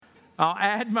I'll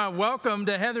add my welcome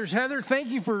to Heather's. Heather, thank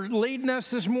you for leading us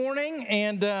this morning.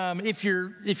 And if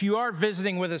you are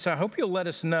visiting with us, I hope you'll let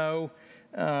us know.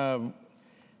 I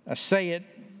say it.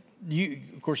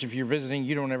 Of course, if you're visiting,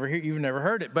 you've never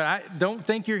heard it. But I don't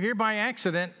think you're here by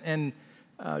accident, and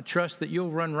trust that you'll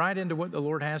run right into what the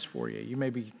Lord has for you. You may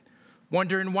be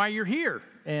wondering why you're here,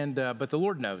 but the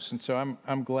Lord knows. And so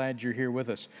I'm glad you're here with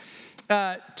us.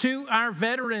 To our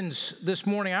veterans this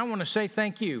morning, I want to say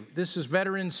thank you. This is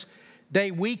Veterans Day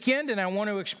weekend, and I want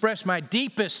to express my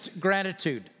deepest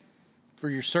gratitude for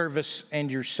your service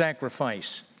and your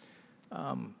sacrifice.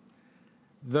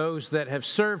 Those that have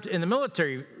served in the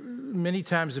military many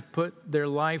times have put their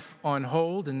life on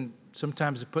hold and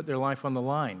sometimes have put their life on the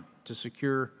line to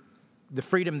secure the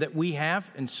freedom that we have.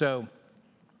 And so,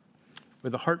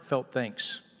 with a heartfelt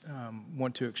thanks,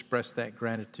 want to express that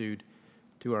gratitude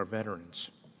to our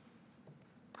veterans.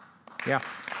 Yeah.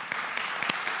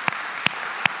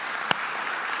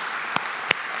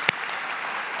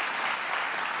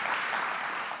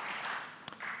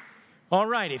 All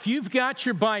right, if you've got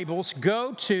your Bibles,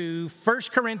 go to 1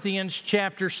 Corinthians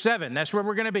chapter 7. That's where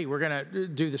we're going to be. We're going to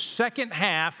do the second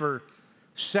half, or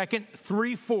second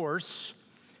 3/4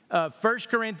 of 1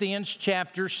 Corinthians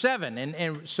chapter 7.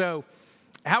 And so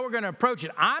how we're going to approach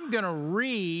it, I'm going to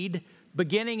read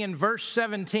beginning in verse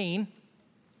 17,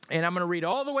 and I'm going to read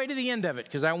all the way to the end of it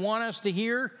because I want us to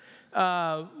hear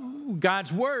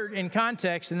God's word in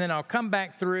context, and then I'll come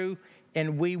back through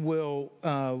and we'll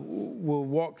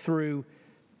walk through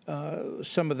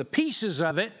some of the pieces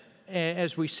of it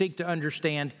as we seek to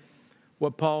understand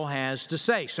what Paul has to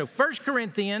say. So 1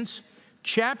 Corinthians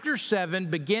chapter 7,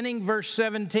 beginning verse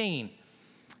 17.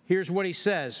 Here's what he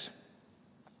says.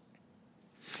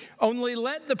 Only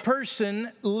let each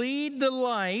person lead the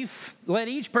life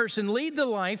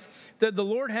that the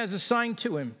Lord has assigned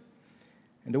to him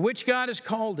and to which God has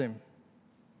called him.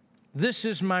 This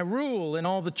is my rule in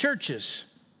all the churches.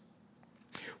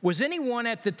 Was anyone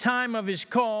at the time of his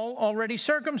call already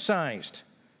circumcised?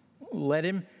 Let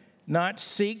him not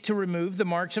seek to remove the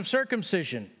marks of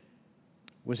circumcision.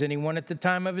 Was anyone at the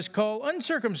time of his call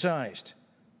uncircumcised?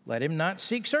 Let him not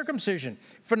seek circumcision.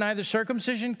 For neither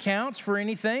circumcision counts for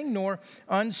anything, nor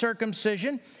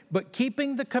uncircumcision, but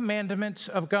keeping the commandments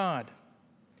of God.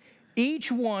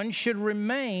 Each one should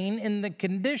remain in the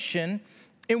condition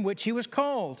in which he was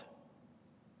called.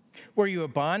 Were you a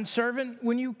bondservant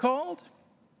when you called?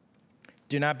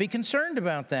 Do not be concerned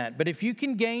about that. But if you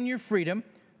can gain your freedom,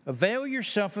 avail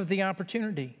yourself of the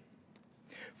opportunity.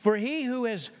 For he who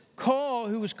was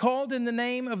called in the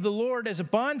name of the Lord as a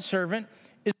bondservant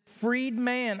is a freed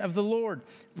man of the Lord.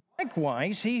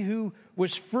 Likewise, he who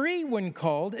was free when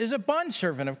called is a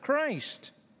bondservant of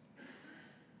Christ.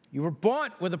 You were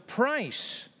bought with a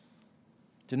price.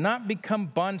 Do not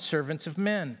become bondservants of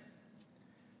men.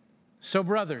 So,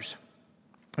 brothers,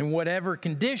 in whatever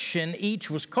condition each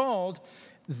was called,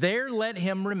 there let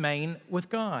him remain with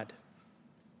God.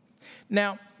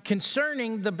 Now,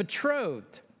 concerning the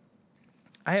betrothed,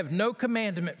 I have no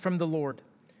commandment from the Lord,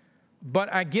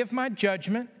 but I give my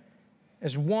judgment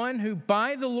as one who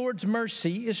by the Lord's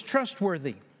mercy is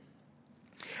trustworthy.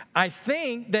 I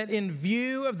think that in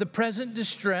view of the present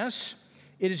distress,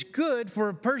 it is good for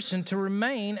a person to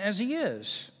remain as he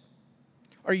is.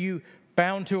 Are you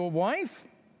bound to a wife?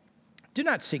 Do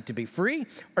not seek to be free.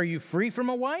 Are you free from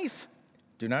a wife?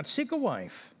 Do not seek a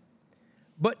wife.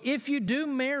 But if you do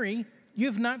marry, you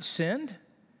have not sinned.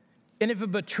 And if a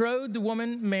betrothed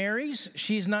woman marries,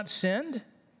 she has not sinned.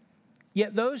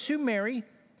 Yet those who marry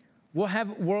will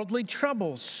have worldly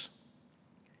troubles.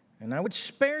 And I would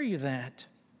spare you that.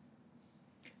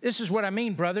 This is what I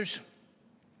mean, brothers.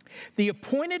 The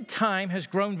appointed time has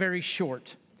grown very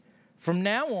short. From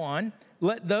now on,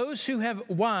 let those who have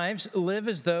wives live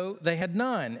as though they had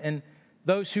none, and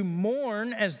those who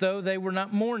mourn as though they were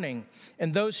not mourning,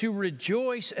 and those who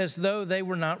rejoice as though they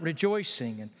were not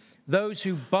rejoicing, and those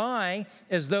who buy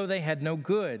as though they had no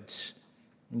goods,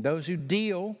 and those who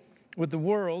deal with the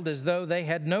world as though they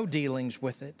had no dealings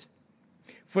with it.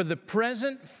 For the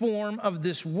present form of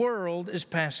this world is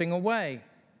passing away.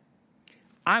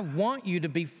 I want you to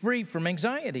be free from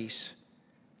anxieties.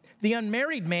 The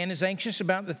unmarried man is anxious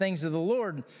about the things of the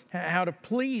Lord, how to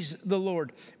please the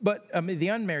Lord. But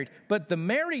the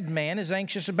married man is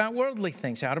anxious about worldly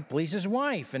things, how to please his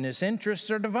wife, and his interests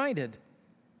are divided.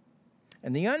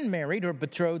 And the unmarried or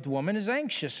betrothed woman is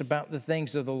anxious about the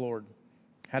things of the Lord,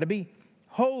 how to be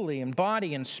holy in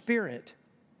body and spirit.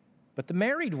 But the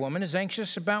married woman is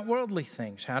anxious about worldly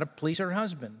things, how to please her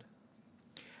husband.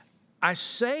 I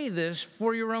say this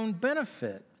for your own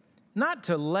benefit, not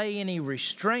to lay any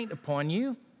restraint upon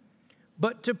you,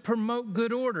 but to promote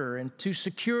good order and to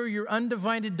secure your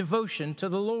undivided devotion to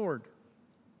the Lord.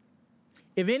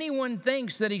 If anyone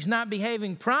thinks that he's not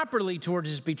behaving properly towards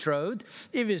his betrothed,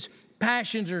 if his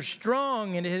passions are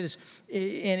strong and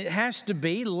it has to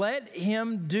be, let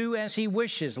him do as he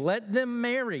wishes. Let them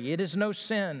marry. It is no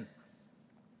sin.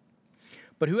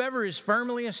 But whoever is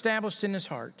firmly established in his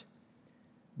heart,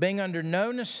 being under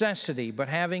no necessity, but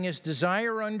having his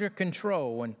desire under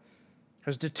control, and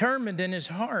has determined in his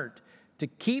heart to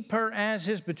keep her as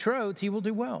his betrothed, he will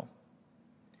do well.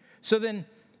 So then,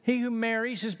 he who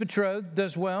marries his betrothed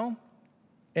does well,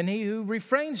 and he who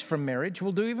refrains from marriage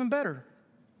will do even better.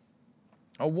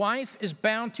 A wife is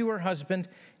bound to her husband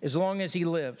as long as he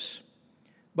lives.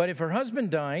 But if her husband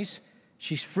dies,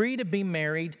 she's free to be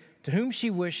married to whom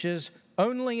she wishes,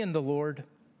 only in the Lord.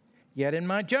 Yet in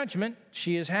my judgment,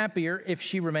 she is happier if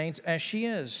she remains as she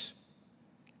is.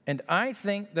 And I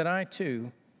think that I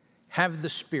too have the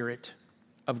Spirit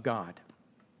of God.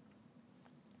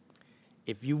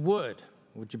 If you would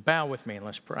you bow with me and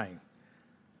let's pray.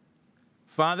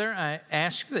 Father, I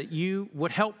ask that you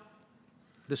would help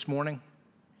this morning.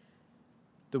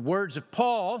 The words of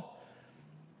Paul,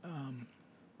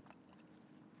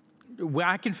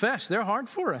 I confess, they're hard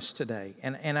for us today.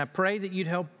 And I pray that you'd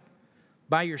help,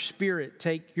 by your Spirit,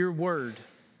 take your word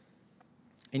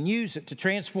and use it to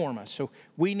transform us. So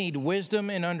we need wisdom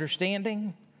and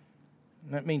understanding.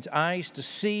 That means eyes to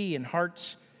see and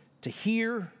hearts to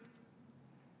hear.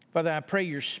 Father, I pray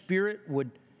your Spirit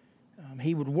would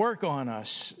work on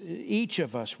us, each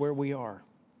of us, where we are.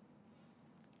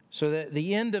 So that at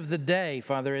the end of the day,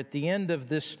 Father, at the end of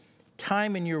this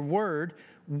time in your word,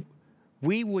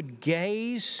 we would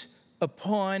gaze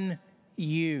upon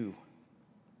you.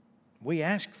 We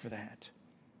ask for that.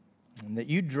 And that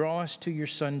you draw us to your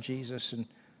Son, Jesus. And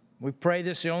we pray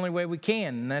this the only way we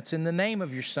can, and that's in the name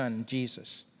of your Son,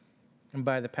 Jesus, and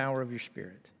by the power of your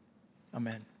Spirit.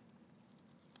 Amen.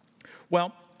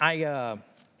 Well,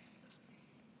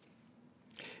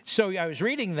 so I was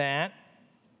reading that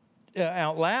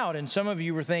out loud, and some of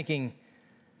you were thinking,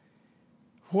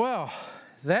 well,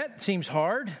 that seems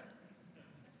hard.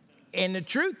 And the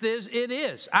truth is, it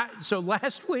is. So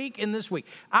last week and this week,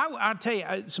 I'll tell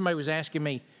you, somebody was asking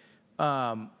me,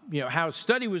 how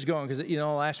study was going, because,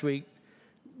 last week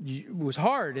was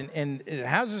hard. And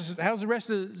how's the rest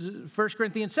of 1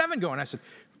 Corinthians 7 going? I said,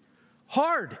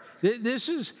 hard. This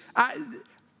is,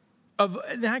 I've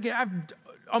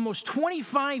almost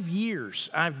 25 years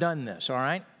I've done this, all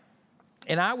right?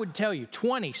 And I would tell you,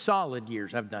 20 solid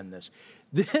years I've done this.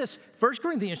 This, 1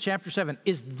 Corinthians chapter 7,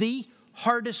 is the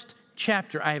hardest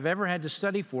chapter I have ever had to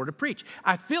study for to preach.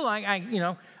 I feel like I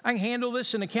can handle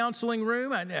this in a counseling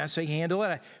room. I say handle it.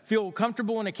 I feel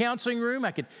comfortable in a counseling room.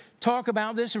 I could talk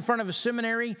about this in front of a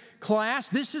seminary class.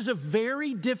 This is a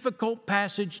very difficult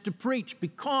passage to preach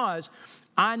because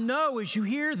I know as you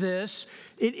hear this,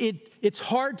 it's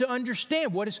hard to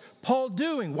understand. What is Paul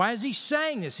doing? Why is he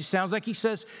saying this? He sounds like he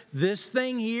says this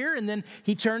thing here, and then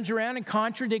he turns around and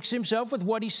contradicts himself with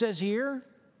what he says here.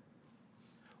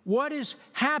 What is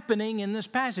happening in this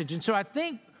passage? And so I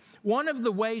think one of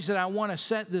the ways that I want to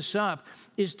set this up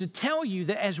is to tell you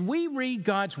that as we read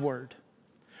God's word,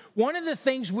 one of the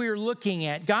things we're looking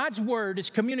at, God's word is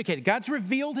communicated. God's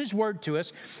revealed his word to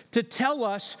us to tell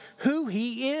us who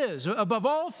he is. Above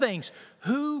all things,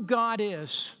 who God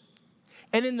is.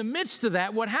 And in the midst of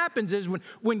that, what happens is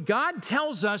when God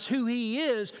tells us who he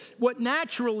is, what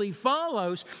naturally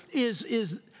follows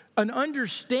is an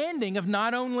understanding of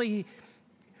not only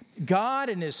God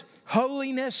and his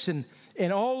holiness and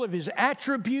all of his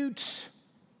attributes,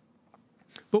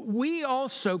 but we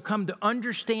also come to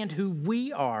understand who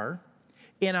we are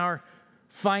in our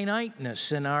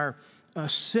finiteness, in our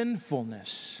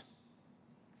sinfulness,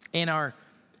 in our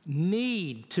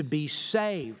need to be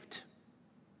saved.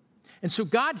 And so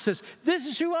God says, this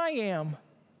is who I am.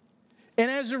 And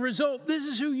as a result, this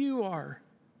is who you are.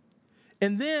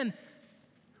 And then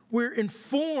we're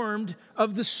informed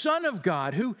of the Son of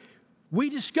God, who we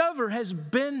discover has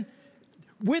been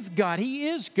with God. He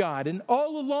is God, and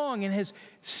all along, and has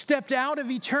stepped out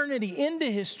of eternity into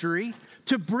history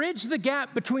to bridge the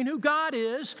gap between who God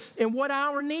is and what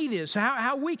our need is,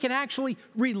 how we can actually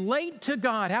relate to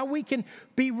God, how we can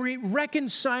be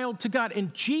reconciled to God.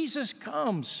 And Jesus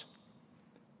comes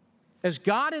as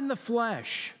God in the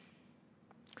flesh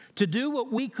to do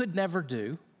what we could never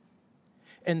do,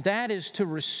 and that is to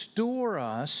restore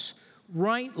us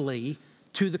rightly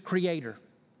to the Creator.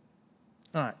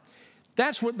 All right.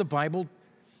 That's what the Bible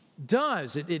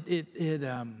does.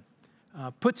 It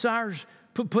puts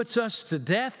us to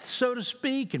death, so to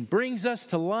speak, and brings us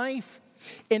to life.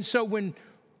 And so when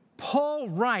Paul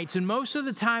writes, and most of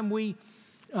the time we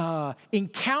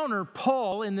encounter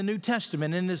Paul in the New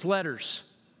Testament, in his letters,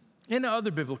 and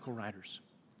other biblical writers.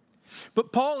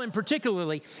 But Paul in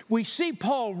particularly, we see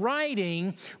Paul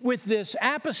writing with this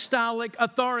apostolic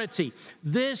authority.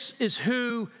 This is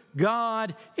who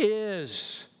God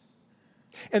is.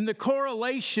 And the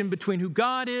correlation between who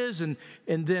God is and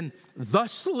then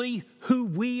thusly who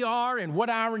we are and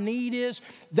what our need is,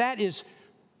 that is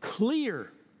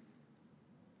clear.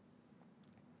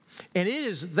 And it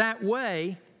is that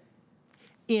way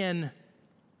in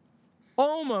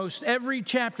almost every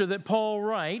chapter that Paul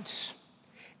writes.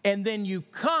 And then you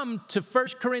come to 1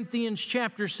 Corinthians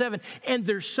chapter 7, and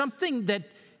there's something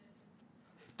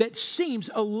that seems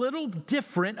a little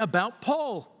different about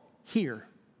Paul here.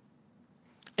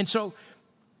 And so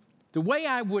the way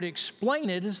I would explain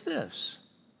it is this.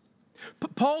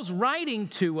 Paul's writing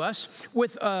to us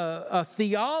with a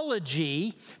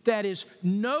theology that is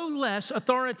no less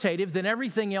authoritative than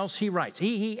everything else he writes.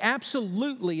 He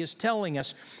absolutely is telling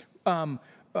us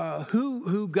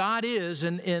who God is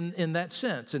in that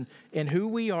sense and who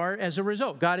we are as a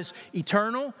result. God is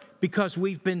eternal because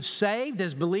we've been saved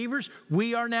as believers.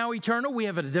 We are now eternal. We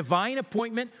have a divine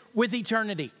appointment with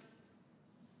eternity.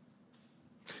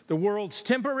 The world's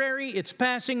temporary. It's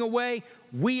passing away.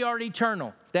 We are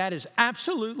eternal. That is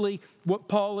absolutely what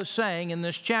Paul is saying in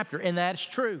this chapter, and that's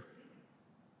true.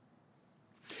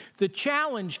 The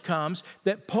challenge comes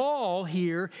that Paul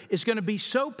here is going to be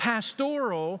so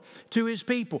pastoral to his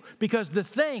people, because the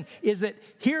thing is that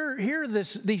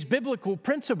these biblical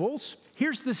principles,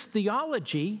 here's this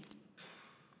theology,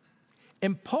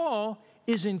 and Paul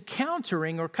is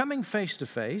encountering or coming face to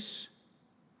face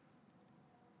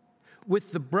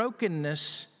with the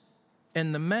brokenness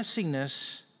and the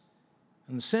messiness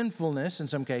and the sinfulness, in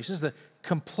some cases, the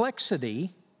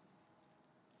complexity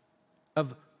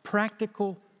of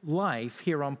practical life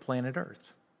here on planet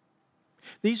Earth.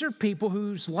 These are people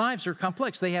whose lives are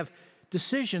complex. They have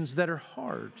decisions that are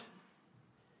hard.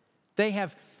 They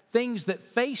have things that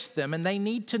face them, and they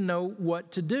need to know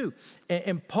what to do.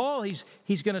 And Paul,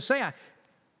 he's going to say,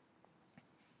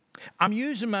 I'm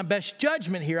using my best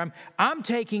judgment here. I'm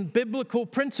taking biblical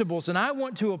principles, and I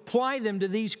want to apply them to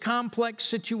these complex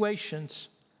situations.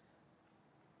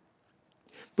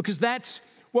 Because that's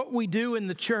what we do in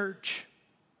the church.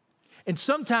 And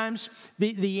sometimes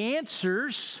the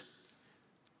answers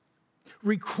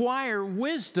require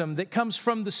wisdom that comes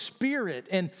from the Spirit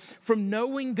and from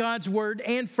knowing God's Word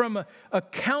and from a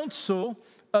council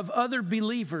of other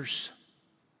believers.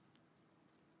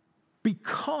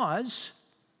 Because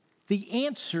the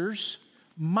answers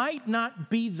might not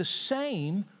be the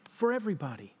same for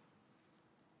everybody.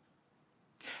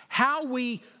 How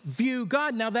we view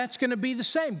God, now that's going to be the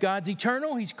same. God's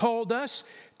eternal. He's called us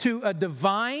to a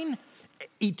divine,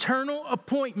 eternal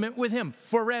appointment with Him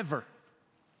forever.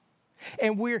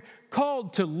 And we're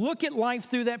called to look at life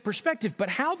through that perspective. But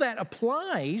how that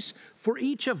applies for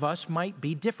each of us might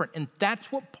be different. And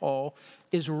that's what Paul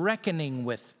is reckoning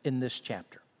with in this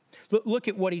chapter. Look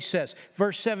at what he says.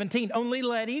 Verse 17, only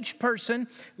let each person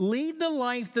lead the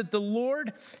life that the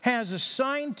Lord has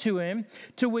assigned to him,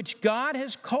 to which God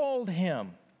has called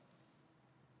him.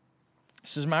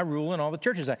 This is my rule in all the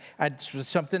churches.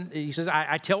 He says,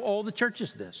 I tell all the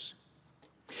churches this.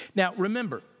 Now,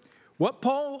 remember, what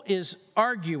Paul is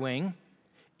arguing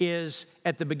is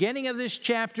at the beginning of this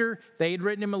chapter, they had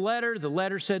written him a letter. The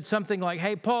letter said something like,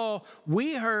 hey, Paul,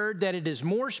 we heard that it is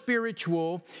more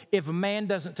spiritual if a man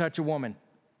doesn't touch a woman.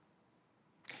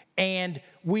 And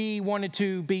we wanted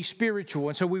to be spiritual.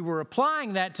 And so we were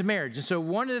applying that to marriage. And so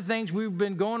one of the things we've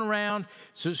been going around,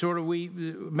 we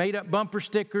made up bumper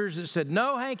stickers that said,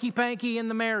 no hanky-panky in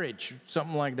the marriage,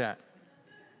 something like that.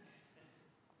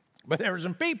 But there were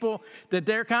some people that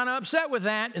they're kind of upset with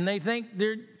that, and they think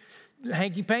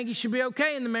hanky-panky should be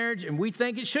okay in the marriage, and we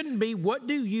think it shouldn't be. What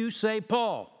do you say,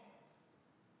 Paul?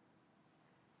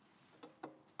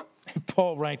 And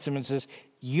Paul writes him and says,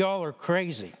 y'all are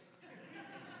crazy.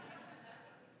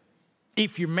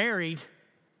 If you're married,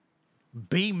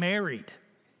 be married.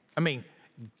 I mean,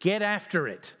 get after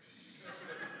it.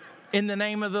 In the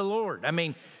name of the Lord. I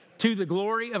mean, to the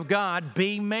glory of God,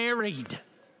 be married.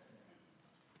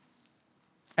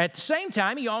 At the same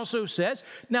time, he also says,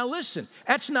 now listen,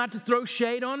 that's not to throw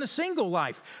shade on the single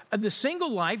life. The single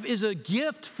life is a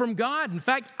gift from God. In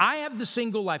fact, I have the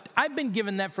single life. I've been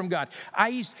given that from God.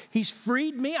 He's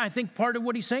freed me. I think part of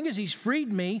what he's saying is he's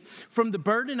freed me from the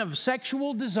burden of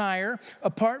sexual desire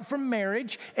apart from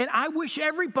marriage. And I wish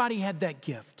everybody had that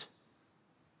gift.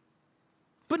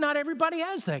 But not everybody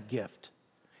has that gift.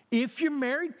 If you're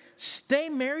married, stay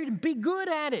married and be good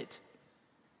at it.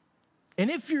 And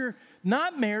if you're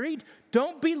not married,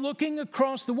 don't be looking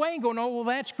across the way and going, oh, well,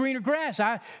 that's greener grass.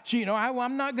 I'm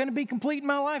not going to be complete in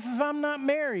my life if I'm not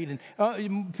married.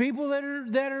 And people that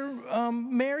are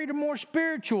married are more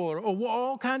spiritual, or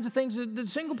all kinds of things that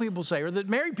single people say, or that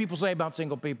married people say about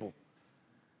single people.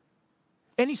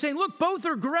 And he's saying, look, both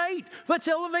are great. Let's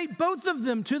elevate both of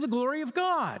them to the glory of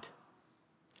God.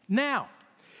 Now,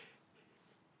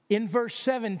 in verse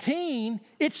 17,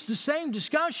 it's the same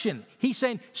discussion. He's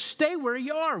saying, stay where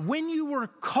you are. When you were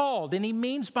called, and he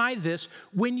means by this,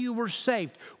 when you were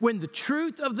saved, when the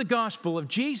truth of the gospel of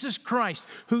Jesus Christ,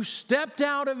 who stepped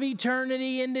out of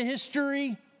eternity into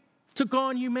history, took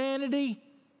on humanity,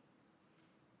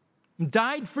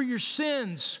 died for your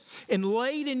sins, and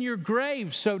laid in your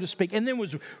grave, so to speak, and then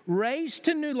was raised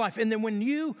to new life. And then when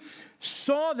you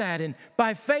saw that, and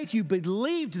by faith you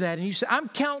believed that, and you said, I'm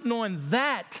counting on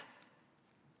that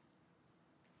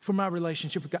for my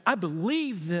relationship with God. I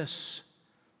believe this.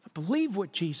 I believe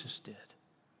what Jesus did.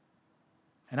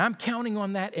 And I'm counting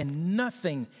on that and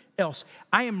nothing else.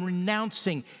 I am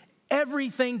renouncing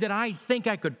everything that I think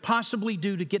I could possibly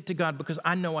do to get to God, because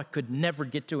I know I could never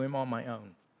get to him on my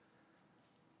own.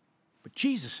 But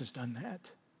Jesus has done that.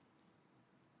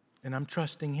 And I'm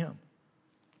trusting him.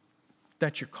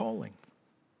 That's your calling.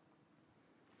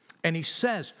 And he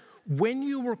says, when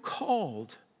you were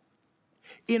called,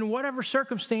 in whatever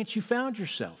circumstance you found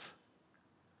yourself,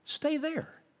 stay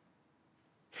there.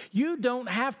 You don't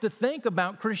have to think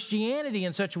about Christianity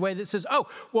in such a way that says, oh,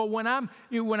 well, when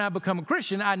I become a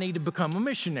Christian, I need to become a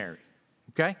missionary.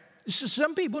 Okay?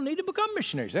 Some people need to become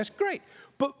missionaries. That's great.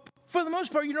 But for the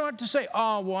most part, you don't have to say,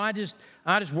 oh, well, I just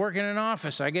work in an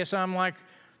office. I guess I'm like,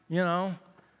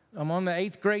 I'm on the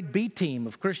 8th grade B team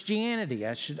of Christianity.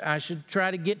 I should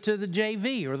try to get to the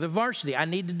JV or the varsity. I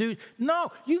need to do.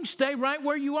 No, you can stay right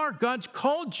where you are. God's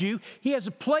called you. He has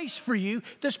a place for you.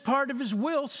 That's part of his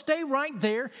will. Stay right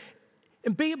there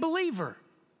and be a believer.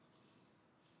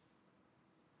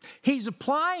 He's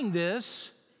applying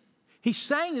this. He's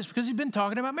saying this because he's been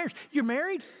talking about marriage. You're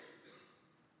married?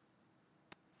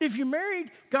 If you're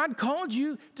married, God called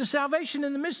you to salvation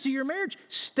in the midst of your marriage.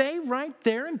 Stay right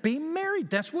there and be married.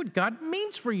 That's what God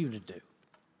means for you to do.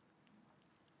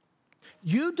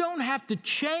 You don't have to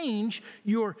change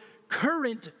your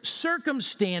current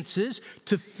circumstances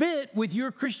to fit with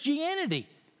your Christianity.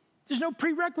 There's no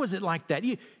prerequisite like that.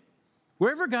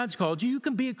 Wherever God's called you, you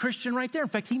can be a Christian right there. In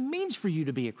fact, he means for you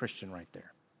to be a Christian right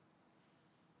there.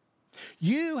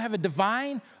 You have a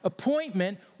divine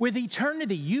appointment with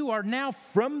eternity. You are now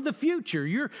from the future.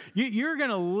 You're going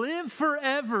to live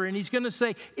forever. And he's going to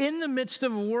say, in the midst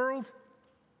of a world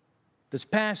that's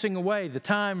passing away, the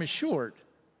time is short.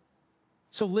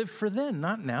 So live for then,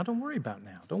 not now. Don't worry about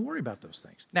now. Don't worry about those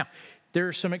things. Now, there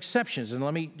are some exceptions, and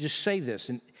let me just say this.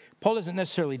 And Paul doesn't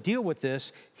necessarily deal with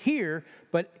this here,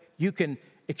 but you can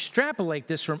extrapolate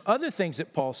this from other things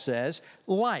that Paul says,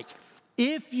 like,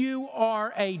 if you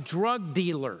are a drug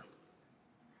dealer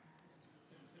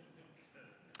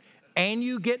and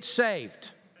you get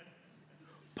saved,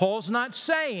 Paul's not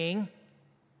saying,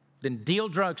 then deal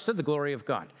drugs to the glory of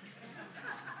God.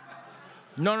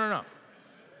 No.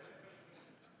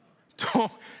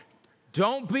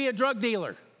 Don't be a drug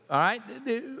dealer, all right?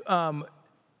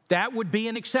 That would be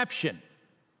an exception.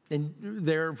 And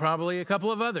there are probably a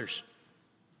couple of others.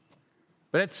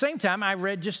 But at the same time, I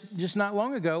read just not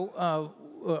long ago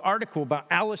an article about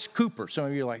Alice Cooper. Some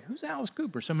of you are like, who's Alice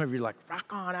Cooper? Some of you are like, rock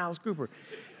on, Alice Cooper.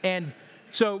 And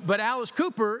so, but Alice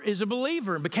Cooper is a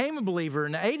believer and became a believer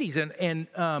in the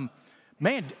 80s.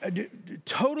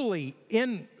 Totally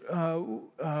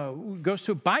goes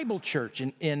to a Bible church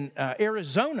in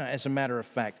Arizona, as a matter of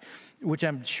fact, which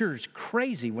I'm sure is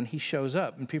crazy when he shows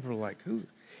up. And people are like, who?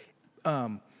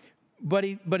 But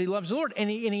he loves the Lord. And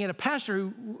he had a pastor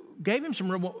who gave him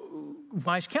some real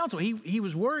wise counsel. He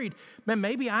was worried, man,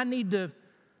 maybe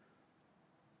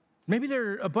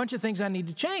there are a bunch of things I need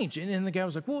to change. And the guy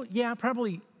was like, well, yeah,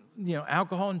 probably,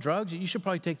 alcohol and drugs. You should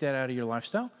probably take that out of your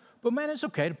lifestyle. But man, it's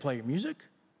okay to play your music.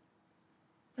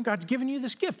 And God's given you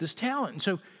this gift, this talent. And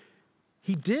so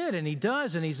he did, and he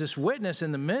does, and he's this witness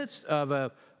in the midst of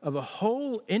a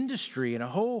whole industry and a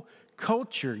whole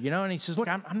culture, And he says, look,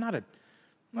 I'm not a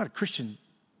Christian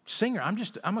singer.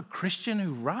 I'm a Christian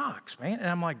who rocks, man. And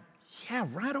I'm like, yeah,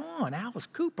 right on, Alice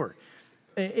Cooper.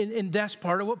 And that's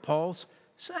part of what Paul's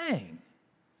saying.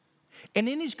 And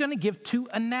then he's going to give two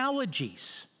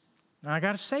analogies. Now, I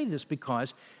got to say this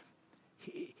because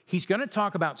he's going to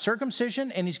talk about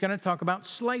circumcision and he's going to talk about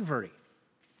slavery.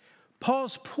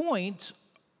 Paul's points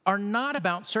are not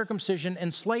about circumcision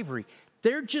and slavery.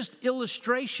 They're just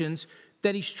illustrations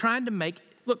that he's trying to make.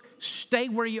 Look, stay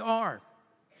where you are.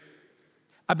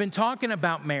 I've been talking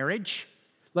about marriage.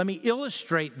 Let me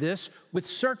illustrate this with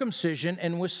circumcision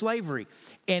and with slavery.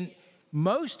 And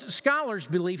most scholars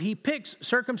believe he picks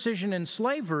circumcision and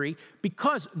slavery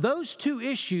because those two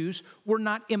issues were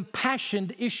not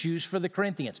impassioned issues for the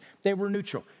Corinthians. They were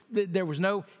neutral. There was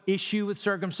no issue with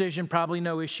circumcision, probably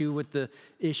no issue with the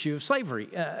issue of slavery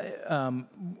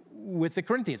with the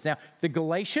Corinthians. Now, the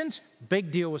Galatians,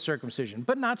 big deal with circumcision,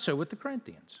 but not so with the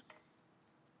Corinthians.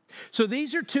 So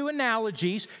these are two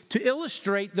analogies to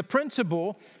illustrate the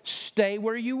principle: stay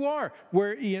where you are,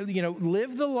 where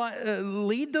lead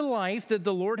the life that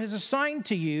the Lord has assigned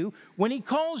to you when He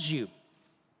calls you.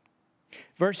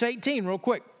 Verse 18, real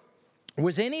quick.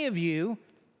 Was anyone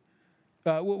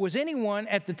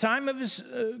at the time of his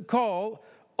call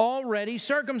already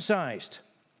circumcised?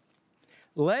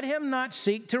 Let him not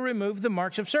seek to remove the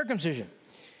marks of circumcision.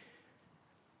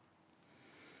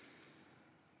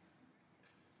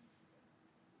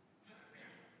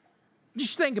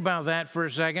 Just think about that for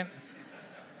a second.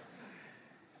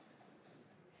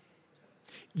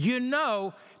 You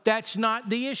know that's not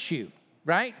the issue,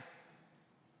 right?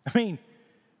 I mean,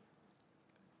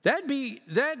 that'd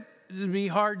be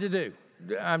hard to do.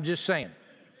 I'm just saying.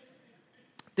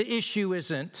 The issue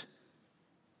isn't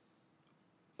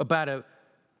about a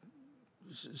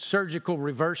surgical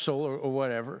reversal or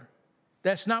whatever.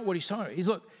 That's not what he's talking about. He's,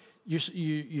 look,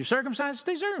 you're circumcised,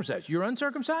 stay circumcised. You're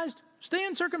uncircumcised, stay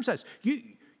uncircumcised.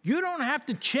 You don't have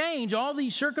to change all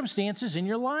these circumstances in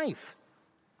your life.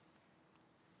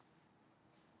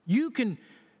 You can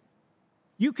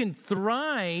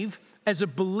thrive as a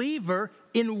believer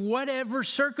in whatever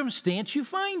circumstance you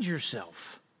find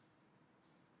yourself.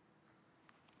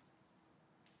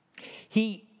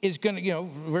 He is going to,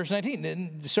 verse 19,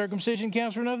 then the circumcision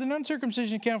counts for nothing,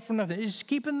 uncircumcision counts for nothing. He's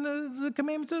keeping the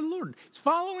commandments of the Lord. He's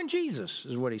following Jesus,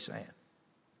 is what he's saying.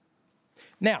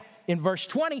 Now, in verse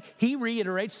 20, he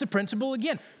reiterates the principle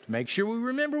again. To make sure we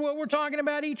remember what we're talking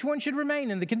about, each one should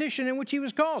remain in the condition in which he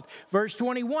was called. Verse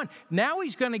 21, now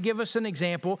he's going to give us an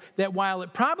example that while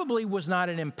it probably was not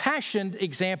an impassioned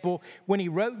example when he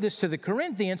wrote this to the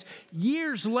Corinthians,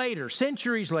 years later,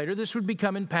 centuries later, this would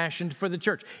become impassioned for the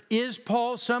church. Is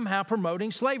Paul somehow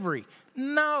promoting slavery?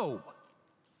 No.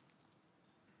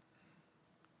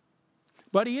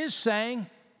 But he is saying,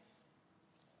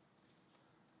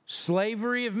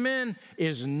 slavery of men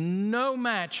is no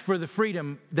match for the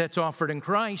freedom that's offered in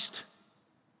Christ.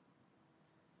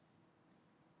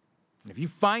 If you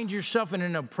find yourself in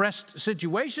an oppressed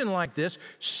situation like this,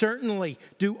 certainly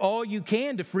do all you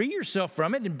can to free yourself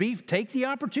from it and take the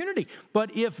opportunity.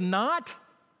 But if not,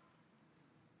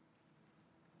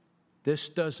 this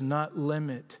does not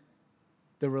limit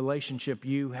the relationship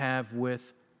you have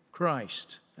with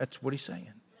Christ. That's what he's saying.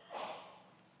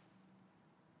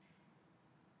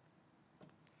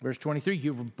 Verse 23,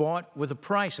 you were bought with a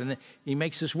price. And then he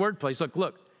makes this wordplay. He's like,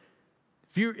 look,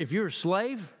 if you're a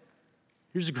slave,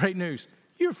 here's the great news.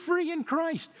 You're free in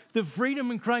Christ. The freedom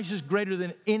in Christ is greater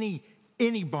than any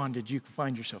bondage you can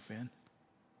find yourself in.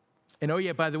 And oh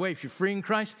yeah, by the way, if you're free in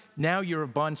Christ, now you're a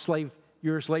bond slave.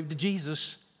 You're a slave to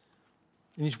Jesus.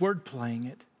 And he's wordplaying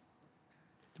it.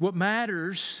 What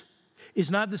matters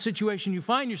is not the situation you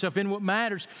find yourself in. What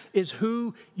matters is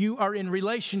who you are in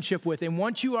relationship with. And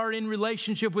once you are in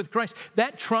relationship with Christ,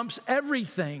 that trumps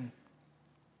everything.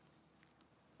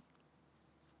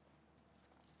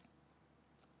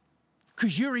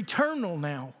 Because you're eternal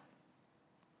now,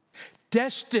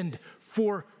 destined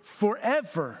for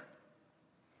forever.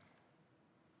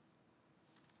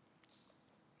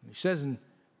 He says in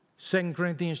 2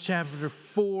 Corinthians chapter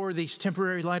 4, these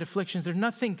temporary light afflictions, they're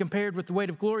nothing compared with the weight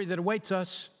of glory that awaits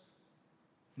us.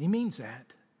 And he means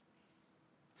that.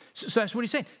 So that's what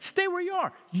he's saying. Stay where you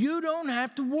are. You don't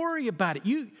have to worry about it.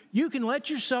 You can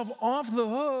let yourself off the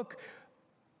hook.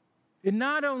 And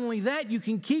not only that, you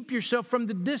can keep yourself from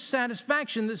the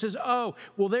dissatisfaction that says, oh,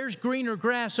 well, there's greener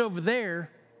grass over there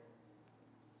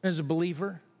as a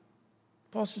believer.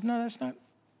 Paul says, no,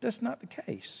 that's not the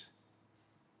case.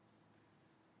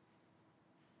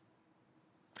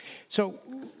 So,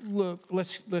 look,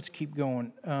 let's keep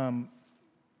going.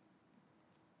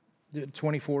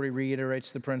 24, he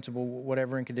reiterates the principle,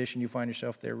 whatever in condition you find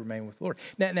yourself there, remain with the Lord.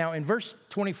 Now in verse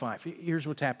 25, here's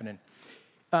what's happening.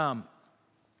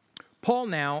 Paul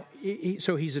now,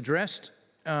 so he's addressed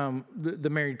the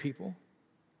married people,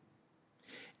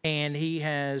 and he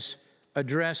has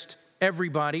addressed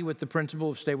everybody with the principle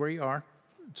of stay where you are.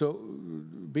 So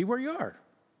be where you are.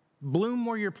 Bloom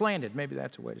where you're planted. Maybe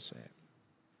that's a way to say it.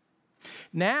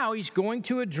 Now he's going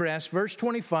to address, verse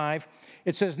 25,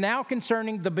 it says, now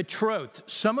concerning the betrothed.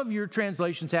 Some of your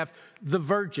translations have the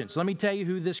virgins. Let me tell you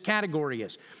who this category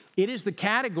is. It is the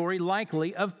category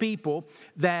likely of people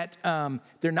that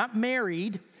they're not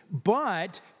married,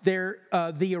 but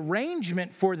the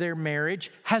arrangement for their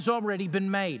marriage has already been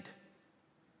made.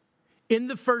 In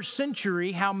the first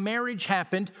century, how marriage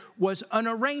happened was an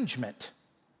arrangement.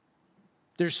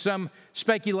 There's some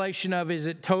speculation of, is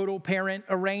it total parent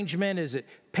arrangement? Is it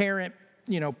parent,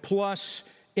 plus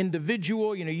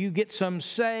individual? You get some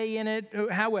say in it,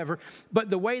 however. But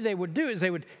the way they would do it is they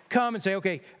would come and say,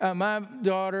 okay, my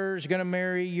daughter's going to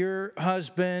marry your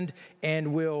husband,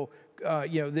 and we'll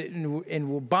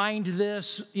bind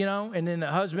this, and then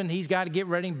the husband, he's got to get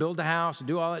ready and build a house and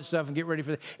do all that stuff and get ready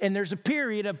for that. And there's a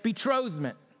period of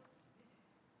betrothment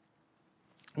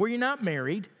where you're not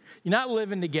married, you're not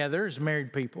living together as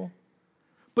married people,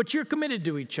 but you're committed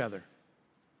to each other.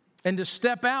 And to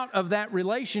step out of that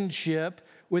relationship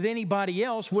with anybody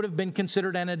else would have been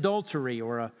considered an adultery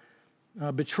or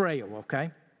a betrayal,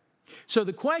 okay? So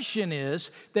the question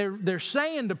is, they're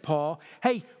saying to Paul,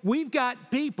 hey, we've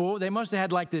got people, they must have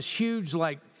had like this huge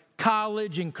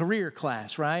college and career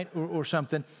class, right? Or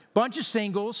something. Bunch of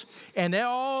singles, and they're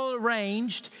all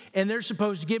arranged, and they're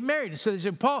supposed to get married. And so they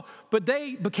said, Paul, but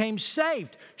they became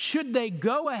saved. Should they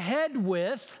go ahead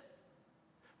with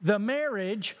the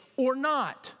marriage or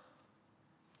not?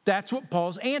 That's what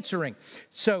Paul's answering.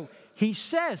 So he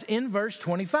says in verse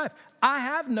 25, I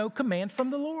have no command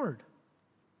from the Lord.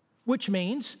 Which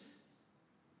means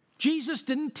Jesus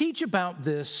didn't teach about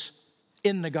this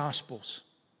in the Gospels.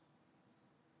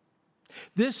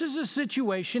 This is a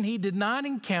situation he did not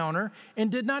encounter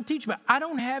and did not teach about. I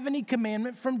don't have any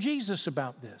commandment from Jesus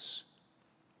about this.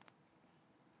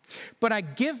 But I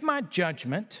give my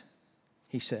judgment,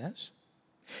 he says,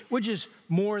 which is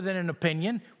more than an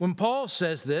opinion. When Paul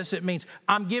says this, it means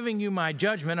I'm giving you my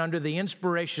judgment under the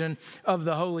inspiration of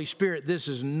the Holy Spirit. This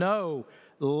is no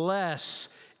less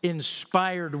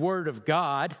inspired word of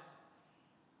God.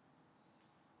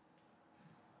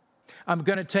 I'm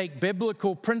going to take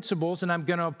biblical principles and I'm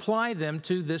going to apply them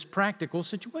to this practical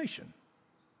situation.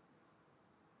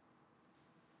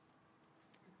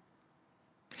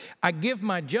 I give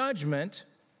my judgment.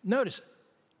 Notice,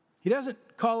 he doesn't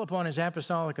call upon his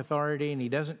apostolic authority, and he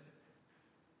doesn't.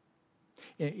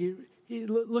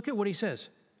 Look at what he says.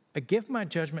 I give my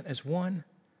judgment as one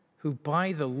who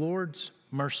by the Lord's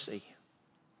mercy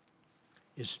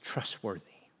is trustworthy.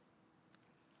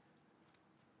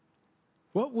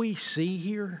 What we see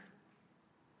here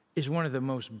is one of the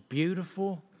most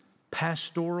beautiful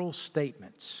pastoral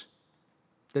statements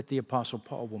that the Apostle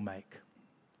Paul will make.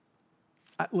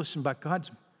 Listen, by God's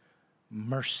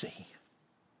mercy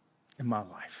in my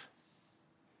life.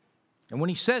 And when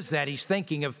he says that, he's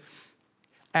thinking of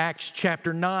Acts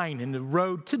chapter 9 and the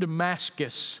road to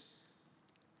Damascus.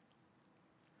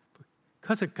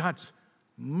 Because of God's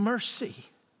mercy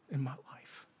in my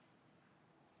life,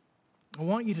 I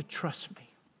want you to trust me.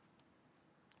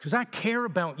 Because I care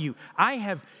about you.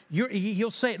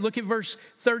 He'll say it. Look at verse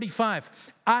 35.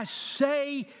 I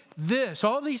say this.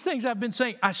 All these things I've been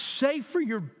saying, I say for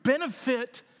your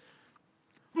benefit.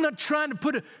 I'm not trying to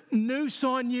put a noose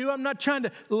on you. I'm not trying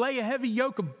to lay a heavy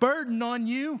yoke of burden on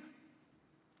you.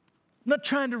 I'm not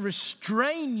trying to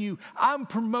restrain you. I'm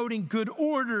promoting good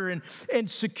order and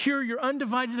secure your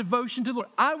undivided devotion to the Lord.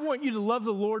 I want you to love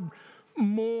the Lord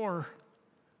more.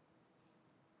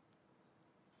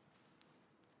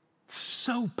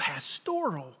 So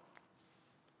pastoral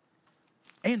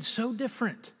and so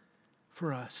different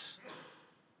for us.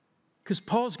 Because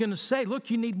Paul's going to say, look,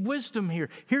 you need wisdom here.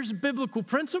 Here's a biblical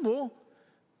principle.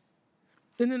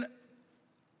 And then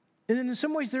in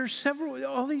some ways there are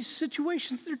all these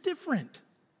situations, they're different.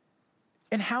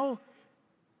 And how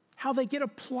they get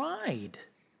applied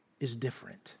is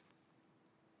different.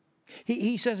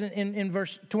 He says in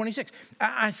verse 26,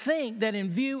 I think that in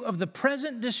view of the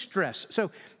present distress,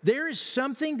 so there is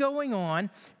something going on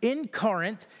in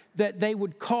Corinth that they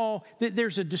would call, that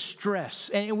there's a distress,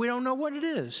 and we don't know what it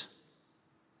is.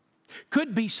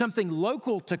 Could be something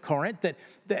local to Corinth,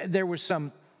 that there was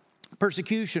some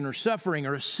persecution or suffering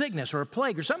or a sickness or a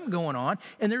plague or something going on,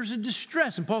 and there's a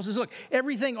distress. And Paul says, look,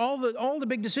 everything, all the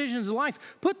big decisions of life,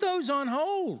 put those on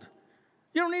hold.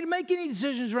 You don't need to make any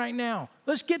decisions right now.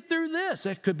 Let's get through this.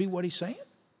 That could be what he's saying.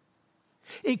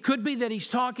 It could be that he's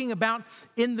talking about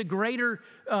in the greater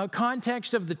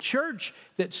context of the church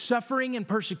that suffering and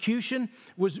persecution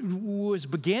was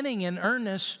beginning in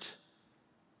earnest.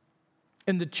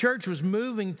 And the church was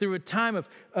moving through a time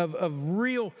of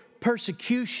real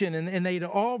persecution, and they'd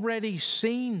already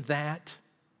seen that.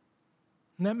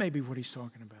 And that may be what he's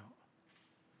talking about.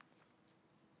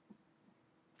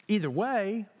 Either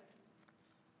way,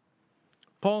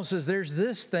 Paul says there's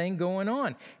this thing going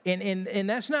on. And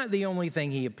that's not the only thing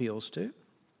he appeals to.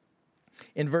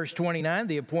 In verse 29,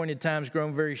 the appointed time's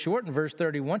grown very short. In verse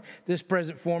 31, this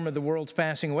present form of the world's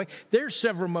passing away. There's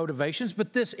several motivations,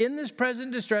 but in this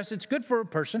present distress, it's good for a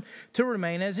person to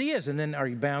remain as he is. And then, are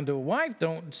you bound to a wife?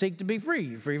 Don't seek to be free.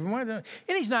 You're free from wife. And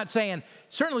he's not saying,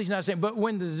 certainly he's not saying, but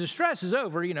when the distress is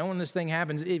over, when this thing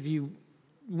happens, if you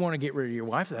want to get rid of your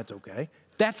wife, that's okay.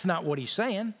 That's not what he's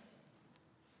saying.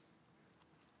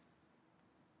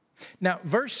 Now,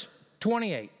 verse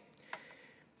 28.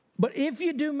 But if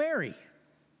you do marry,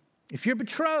 if you're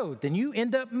betrothed and you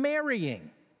end up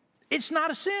marrying, it's not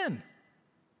a sin.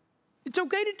 It's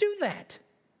okay to do that.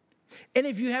 And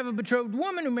if you have a betrothed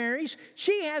woman who marries,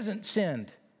 she hasn't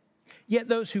sinned. Yet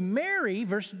those who marry,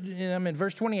 verse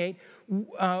 28,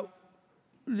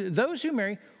 those who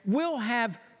marry will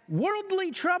have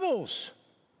worldly troubles.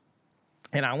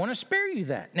 And I want to spare you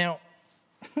that. Now,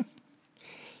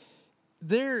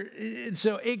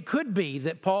 so it could be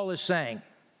that Paul is saying,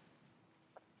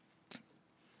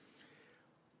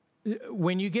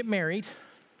 when you get married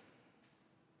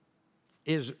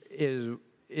is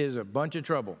a bunch of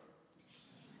trouble.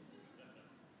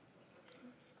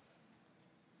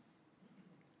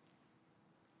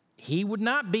 He would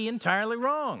not be entirely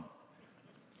wrong.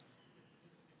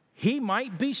 He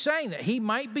might be saying that. He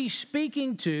might be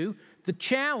speaking to the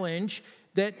challenge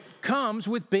that comes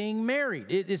with being married.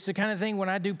 It's the kind of thing when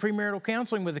I do premarital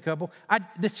counseling with a couple,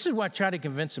 this is what I try to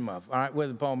convince them of, all right,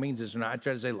 whether Paul means this or not. I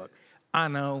try to say, look, I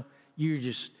know you're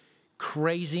just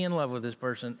crazy in love with this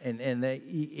person,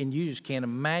 and you just can't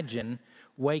imagine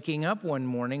waking up one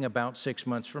morning about 6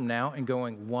 months from now and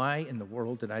going, why in the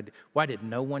world why did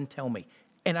no one tell me?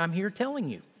 And I'm here telling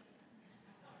you.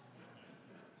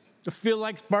 I feel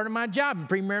like it's part of my job in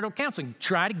premarital counseling.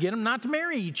 Try to get them not to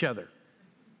marry each other.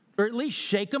 Or at least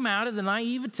shake them out of the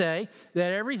naivete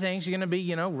that everything's going to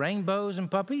be, rainbows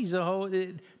and puppies. No,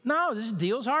 this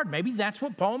deal's hard. Maybe that's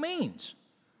what Paul means.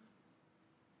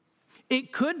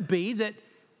 It could be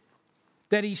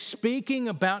that he's speaking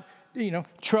about,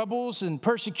 troubles and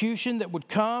persecution that would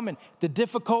come and the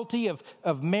difficulty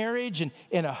of marriage and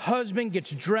a husband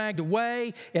gets dragged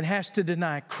away and has to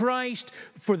deny Christ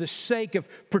for the sake of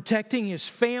protecting his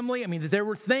family. I mean, there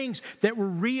were things that were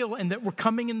real and that were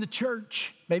coming in the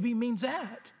church. Maybe he means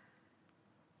that.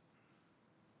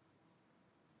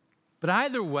 But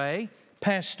either way,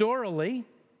 pastorally,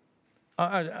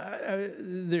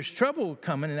 there's trouble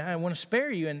coming, and I want to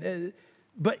spare you.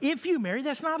 But if you marry,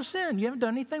 that's not a sin. You haven't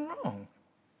done anything wrong.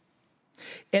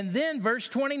 And then verse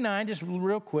 29, just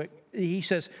real quick, he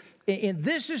says, and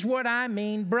this is what I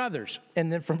mean, brothers.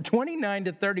 And then from 29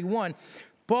 to 31,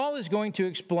 Paul is going to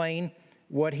explain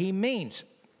what he means.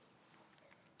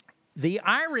 The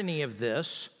irony of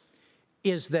this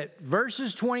is that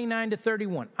verses 29 to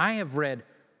 31, I have read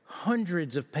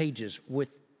hundreds of pages with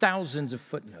thousands of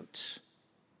footnotes.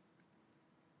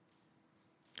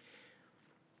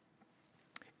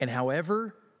 And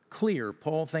however clear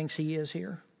Paul thinks he is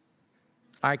here,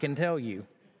 I can tell you,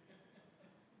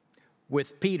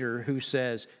 with Peter, who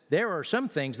says, there are some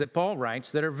things that Paul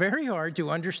writes that are very hard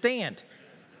to understand.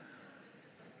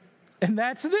 And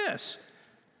that's this.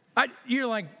 You're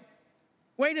like,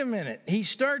 wait a minute. He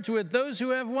starts with those who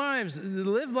have wives,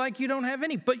 live like you don't have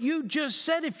any. But you just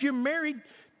said if you're married,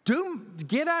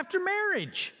 get after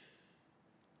marriage.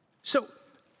 So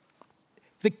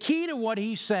the key to what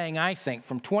he's saying, I think,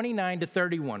 from 29 to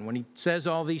 31, when he says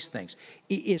all these things,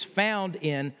 is found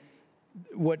in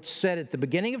what's said at the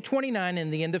beginning of 29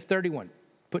 and the end of 31.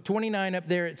 Put 29 up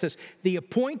there. It says, the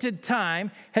appointed time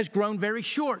has grown very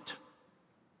short.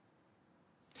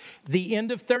 The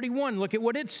end of 31, look at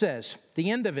what it says, the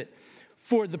end of it.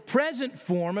 For the present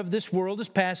form of this world is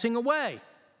passing away.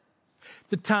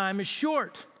 The time is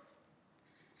short.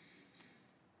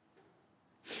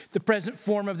 The present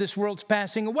form of this world's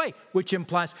passing away, which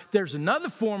implies there's another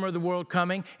form of the world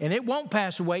coming, and it won't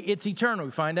pass away. It's eternal.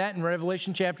 We find that in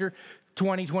Revelation chapter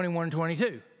 20, 21, and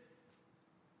 22.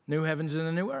 New heavens and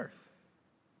a new earth.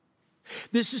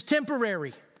 This is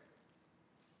temporary,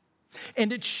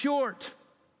 and it's short.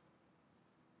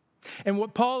 And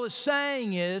what Paul is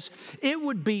saying is, it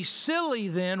would be silly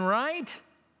then, right?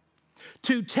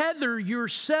 To tether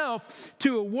yourself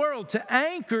to a world, to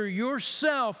anchor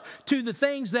yourself to the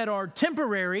things that are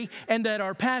temporary and that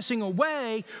are passing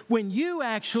away when you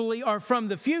actually are from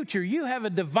the future. You have a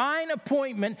divine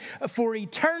appointment for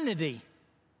eternity.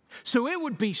 So it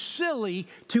would be silly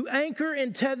to anchor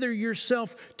and tether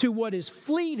yourself to what is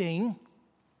fleeting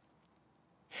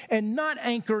and not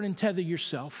anchor and tether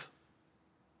yourself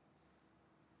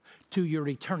to your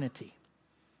eternity.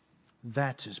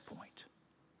 That's his point.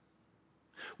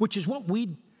 Which is what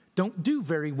we don't do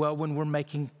very well when we're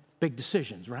making big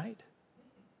decisions, right?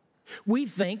 We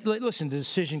think, listen, the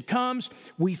decision comes,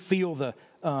 we feel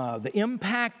the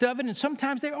impact of it, and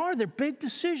sometimes they're big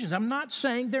decisions. I'm not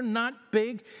saying they're not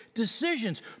big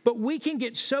decisions, but we can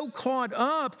get so caught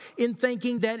up in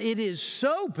thinking that it is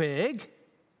so big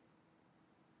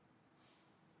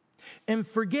and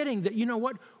forgetting that, you know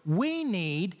what? We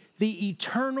need the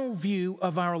eternal view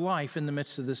of our life in the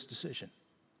midst of this decision.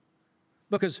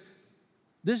 Because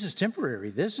this is temporary.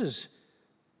 This is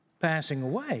passing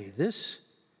away. This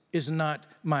is not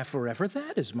my forever.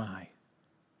 That is my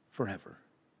forever.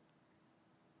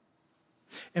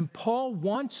 And Paul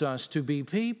wants us to be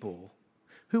people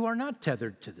who are not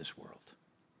tethered to this world,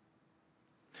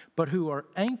 but who are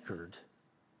anchored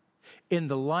in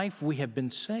the life we have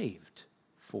been saved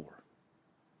for.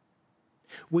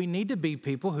 We need to be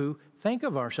people who think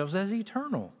of ourselves as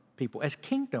eternal people, as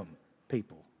kingdom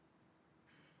people.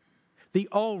 The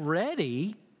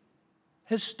already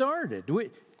has started.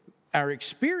 Our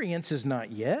experience is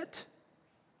not yet,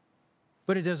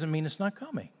 but it doesn't mean it's not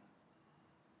coming.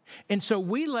 And so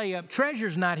we lay up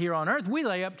treasures not here on earth, we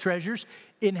lay up treasures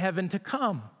in heaven to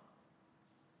come.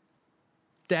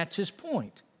 That's his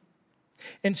point.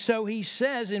 And so he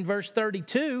says in verse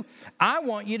 32, I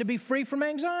want you to be free from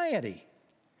anxiety.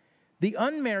 The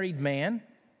unmarried man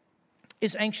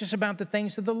is anxious about the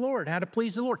things of the Lord, how to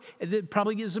please the Lord. It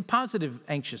probably is a positive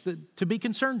anxious to be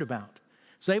concerned about.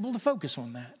 He's able to focus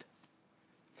on that.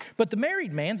 But the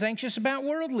married man's anxious about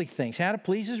worldly things, how to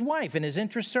please his wife, and his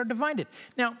interests are divided.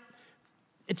 Now,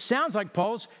 it sounds like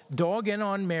Paul's dogging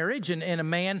on marriage and a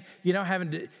man,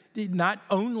 having to not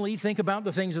only think about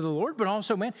the things of the Lord, but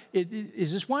also, man,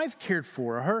 is his wife cared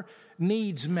for? Are her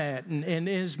needs met? And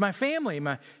is my family,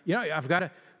 I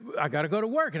got to go to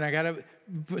work and I got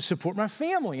to support my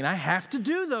family and I have to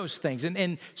do those things.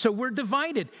 And so we're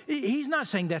divided. He's not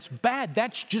saying that's bad.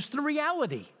 That's just the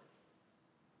reality.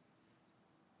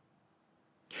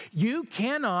 You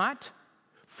cannot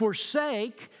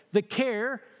forsake the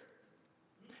care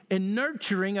and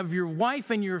nurturing of your wife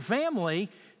and your family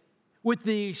with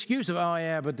the excuse of, oh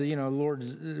yeah, but the Lord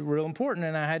is real important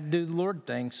and I had to do the Lord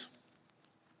things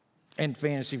and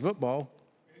fantasy football.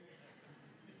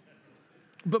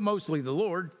 But mostly the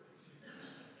Lord.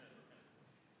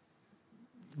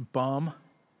 Bum.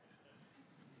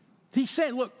 He's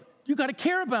saying, look, you got to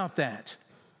care about that.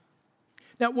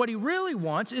 Now, what he really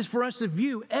wants is for us to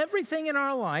view everything in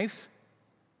our life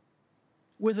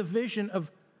with a vision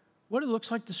of what it looks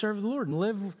like to serve the Lord and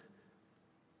live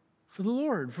for the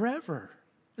Lord forever.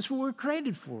 That's what we're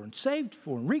created for and saved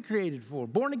for and recreated for,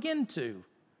 born again to.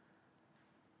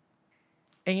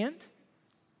 And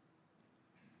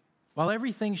while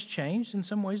everything's changed, in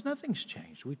some ways nothing's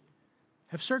changed. We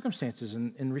have circumstances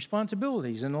and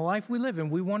responsibilities in the life we live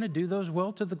in. We want to do those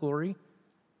well to the glory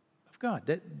of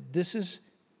God. This is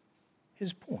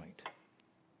his point.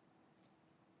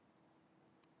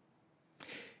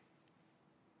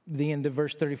 The end of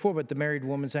verse 34, but the married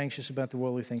woman's anxious about the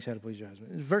worldly things, how to please your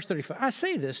husband. Verse 35, I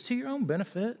say this to your own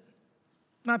benefit,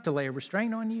 not to lay a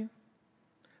restraint on you,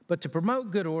 but to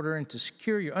promote good order and to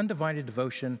secure your undivided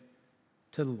devotion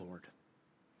to the Lord.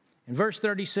 In verse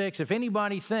 36, if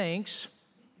anybody thinks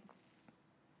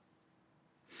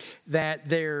that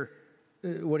they're,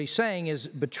 what he's saying is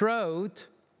betrothed,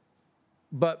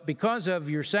 but because of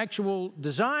your sexual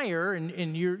desire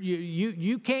and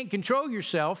you can't control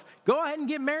yourself, go ahead and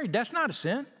get married. That's not a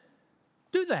sin.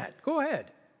 Do that. Go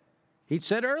ahead. He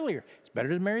said earlier, it's better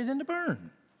to marry than to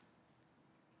burn.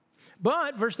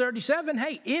 But, verse 37,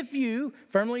 hey, if you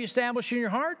firmly establish in your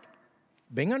heart,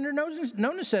 being under no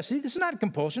necessity, this is not a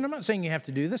compulsion. I'm not saying you have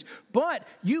to do this, but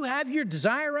you have your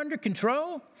desire under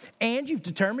control and you've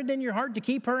determined in your heart to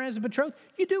keep her as a betrothed,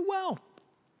 you do well.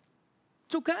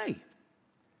 It's okay.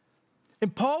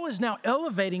 And Paul is now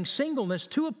elevating singleness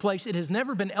to a place it has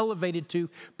never been elevated to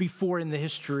before in the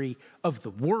history of the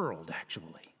world,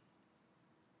 actually.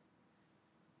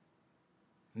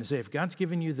 And to say, if God's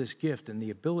given you this gift and the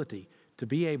ability to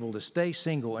be able to stay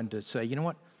single and to say, you know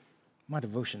what, my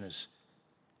devotion is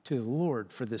to the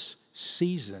Lord for this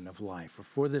season of life or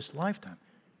for this lifetime,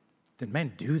 then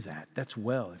man, do that. That's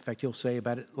well. In fact, he'll say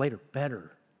about it later,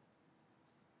 better.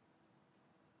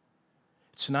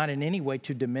 It's not in any way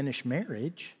to diminish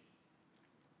marriage.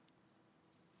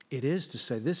 It is to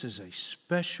say this is a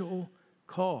special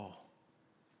call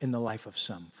in the life of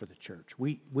some for the church.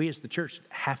 We as the church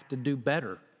have to do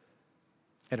better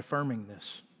at affirming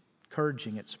this,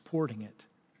 encouraging it, supporting it,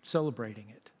 celebrating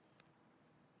it.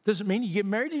 Doesn't mean you get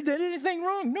married, you did anything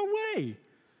wrong. No way.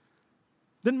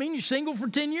 Doesn't mean you're single for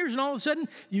 10 years and all of a sudden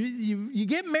you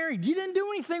get married. You didn't do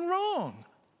anything wrong.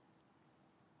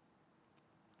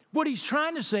 What he's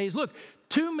trying to say is, look,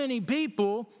 too many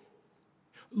people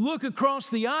look across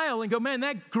the aisle and go, man,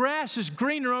 that grass is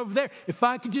greener over there. If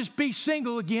I could just be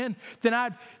single again, then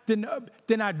I'd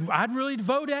really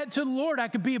devote that to the Lord. I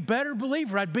could be a better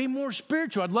believer. I'd be more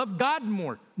spiritual. I'd love God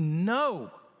more.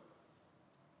 No.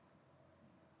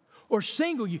 Or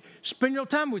single, you spend your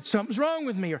time with something's wrong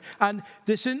with me, or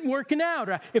this isn't working out.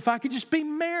 Or if I could just be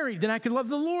married, then I could love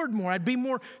the Lord more. I'd be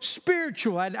more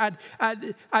spiritual. I'd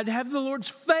have the Lord's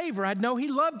favor. I'd know He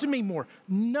loved me more.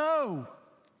 No.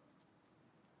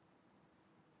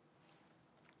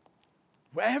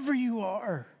 Wherever you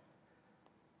are,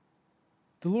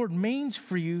 the Lord means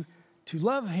for you to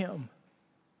love Him.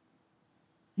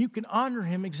 You can honor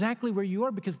Him exactly where you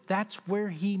are because that's where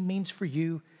He means for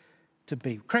you to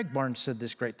be. Craig Barnes said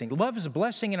this great thing. Love is a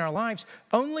blessing in our lives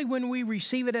only when we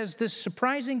receive it as this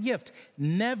surprising gift,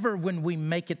 never when we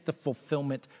make it the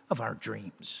fulfillment of our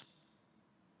dreams.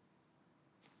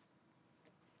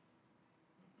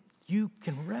 You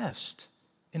can rest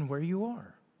in where you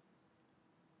are.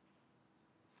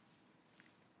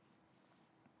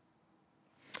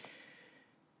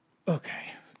 Okay.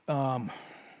 All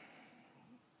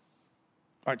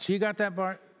right, so you got that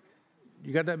part?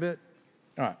 You got that bit?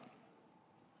 All right.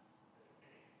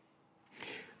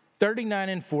 39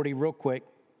 and 40, real quick.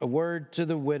 A word to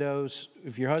the widows.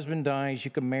 If your husband dies, you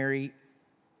can marry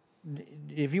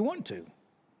if you want to.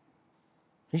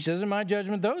 He says, in my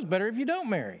judgment, though, it's better if you don't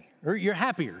marry. Or you're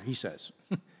happier, he says.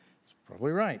 He's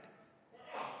probably right.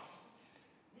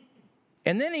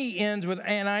 And then he ends with,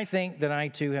 and I think that I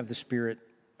too have the Spirit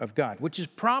of God, which is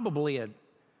probably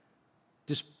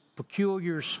this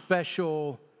peculiar,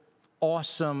 special,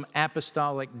 awesome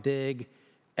apostolic dig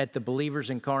at the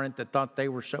believers in Corinth that thought they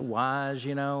were so wise,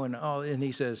 and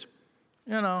he says,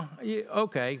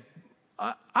 okay,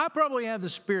 I probably have the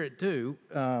Spirit too,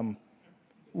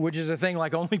 which is a thing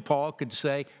like only Paul could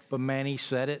say, but man, he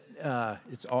said it.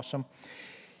 It's awesome.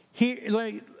 Praise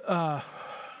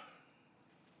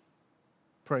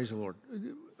the Lord.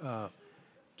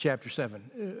 Chapter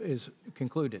 7 is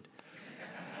concluded.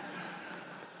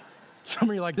 Some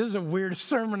of you are like, this is the weirdest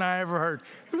sermon I ever heard.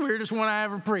 It's the weirdest one I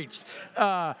ever preached.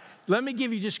 Let me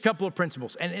give you just a couple of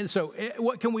principles. And so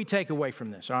what can we take away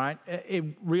from this, all right?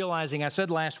 Realizing, I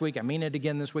said last week, I mean it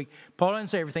again this week, Paul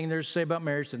didn't say everything there's to say about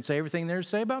marriage, didn't say everything there's to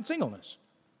say about singleness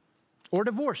or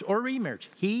divorce or remarriage.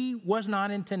 He was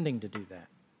not intending to do that.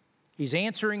 He's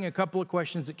answering a couple of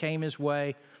questions that came his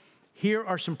way. Here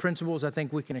are some principles I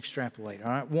think we can extrapolate,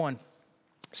 all right? One,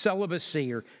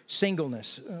 celibacy or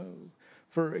singleness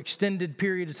for extended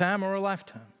period of time or a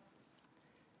lifetime.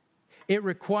 It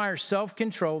requires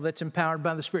self-control that's empowered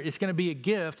by the Spirit. It's going to be a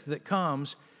gift that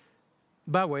comes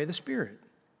by way of the Spirit.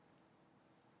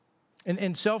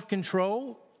 And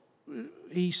self-control,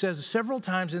 he says several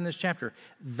times in this chapter,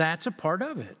 that's a part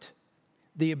of it.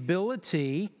 The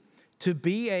ability to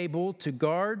be able to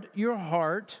guard your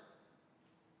heart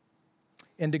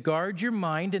and to guard your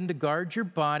mind and to guard your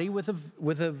body with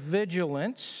a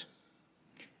vigilance,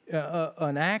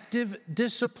 an active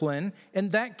discipline,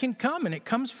 and that can come, and it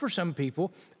comes for some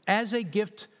people as a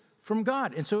gift from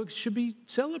God, and so it should be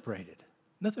celebrated.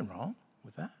 Nothing wrong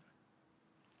with that.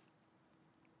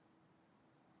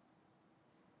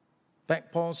 In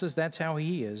fact, Paul says that's how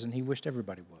he is, and he wished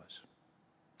everybody was.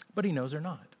 But he knows they're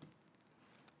not.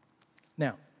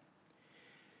 Now,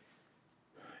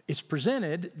 it's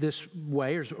presented this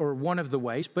way, or one of the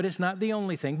ways, but it's not the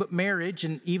only thing. But marriage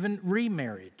and even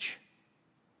remarriage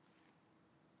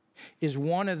is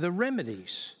one of the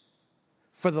remedies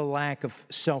for the lack of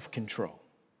self-control.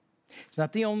 It's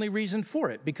not the only reason for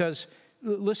it, because,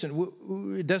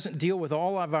 listen, it doesn't deal with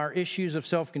all of our issues of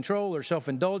self-control or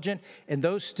self-indulgent, and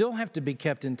those still have to be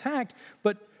kept intact,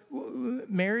 but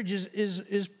marriage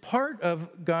is part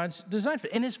of God's design.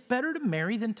 And it's better to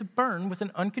marry than to burn with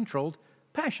an uncontrolled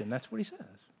passion. That's what he says.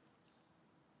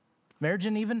 Marriage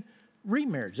and even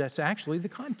remarriage, that's actually the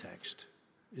context,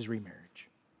 is remarriage.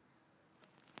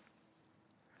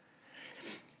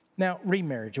 Now,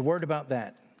 remarriage, a word about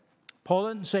that. Paul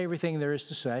doesn't say everything there is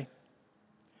to say.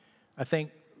 I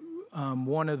think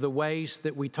one of the ways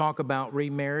that we talk about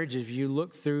remarriage is if you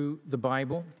look through the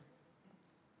Bible,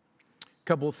 a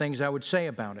couple of things I would say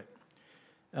about it.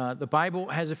 The Bible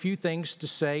has a few things to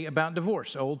say about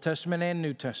divorce, Old Testament and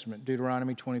New Testament,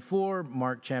 Deuteronomy 24,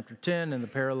 Mark chapter 10, and the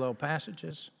parallel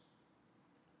passages,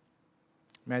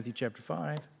 Matthew chapter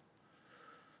 5.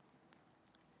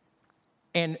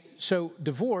 And so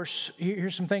divorce,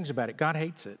 here's some things about it. God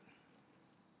hates it.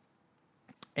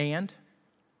 And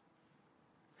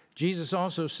Jesus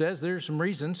also says there's some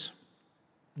reasons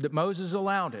that Moses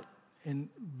allowed it, in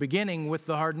beginning with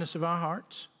the hardness of our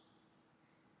hearts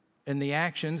and the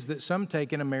actions that some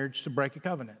take in a marriage to break a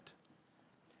covenant.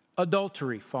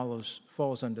 Adultery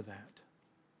falls under that.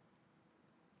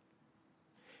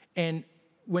 And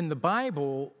when the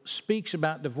Bible speaks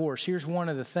about divorce, here's one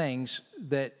of the things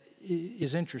that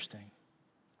is interesting.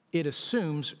 It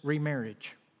assumes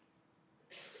remarriage.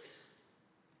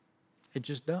 It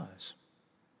just does.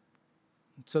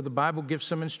 So the Bible gives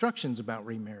some instructions about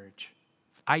remarriage.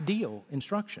 Ideal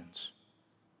instructions.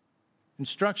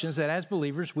 Instructions that as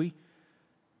believers we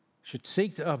should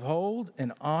seek to uphold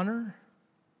and honor.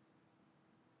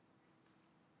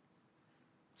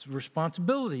 It's a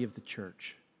responsibility of the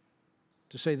church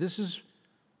to say this is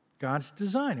God's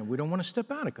design, and we don't want to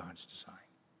step out of God's design.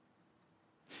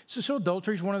 So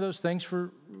adultery is one of those things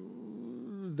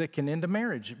that can end a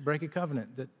marriage, break a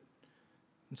covenant that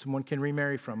someone can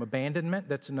remarry from. Abandonment,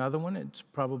 that's another one. It's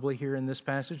probably here in this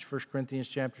passage, 1 Corinthians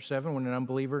chapter 7, when an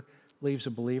unbeliever leaves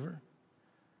a believer.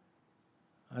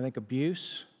 I think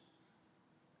abuse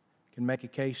can make a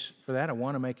case for that. I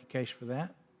want to make a case for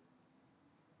that.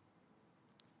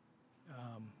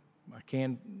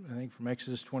 I think from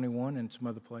Exodus 21 and some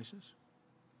other places.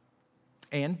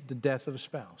 And the death of a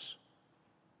spouse.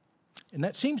 And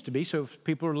that seems to be, so if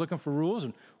people are looking for rules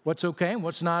and what's okay and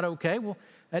what's not okay, well,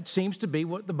 that seems to be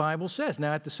what the Bible says.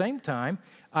 Now, at the same time,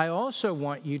 I also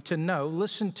want you to know,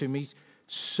 listen to me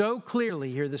so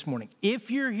clearly here this morning.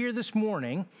 If you're here this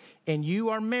morning and you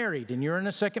are married and you're in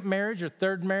a second marriage or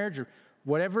third marriage or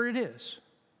whatever it is,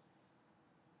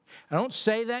 I don't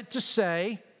say that to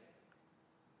say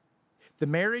the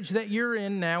marriage that you're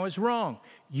in now is wrong.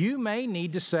 You may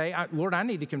need to say, Lord, I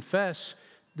need to confess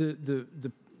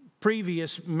the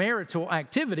previous marital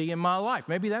activity in my life.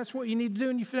 Maybe that's what you need to do,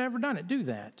 and you've never done it. Do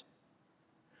that.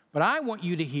 But I want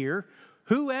you to hear,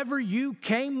 whoever you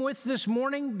came with this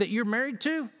morning that you're married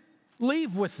to,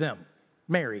 leave with them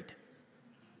married.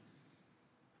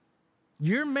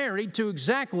 You're married to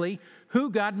exactly who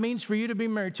God means for you to be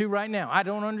married to right now. I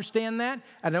don't understand that.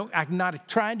 I'm not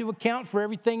trying to account for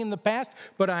everything in the past,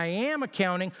 but I am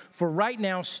accounting for right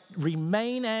now.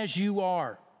 Remain as you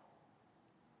are.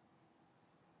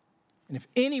 And if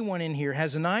anyone in here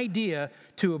has an idea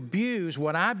to abuse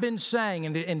what I've been saying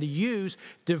and to use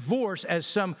divorce as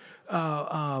some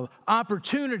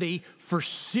opportunity for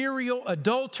serial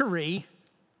adultery,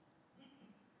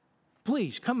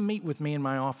 please come meet with me in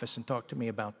my office and talk to me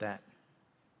about that.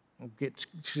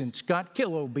 And Scott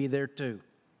Killow will be there too.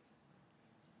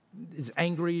 As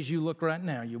angry as you look right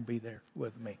now, you'll be there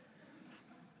with me.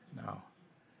 No.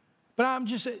 But I'm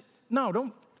just saying, no,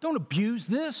 don't abuse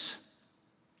this.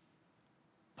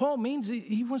 Paul means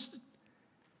he wants to,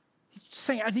 he's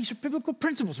saying these are biblical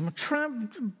principles. I'm trying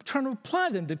to apply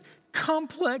them to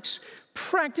complex,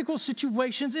 practical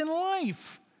situations in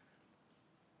life.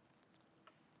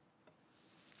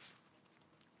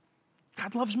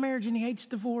 God loves marriage and he hates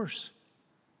divorce.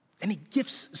 And he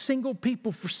gifts single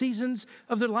people for seasons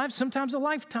of their lives, sometimes a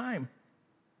lifetime.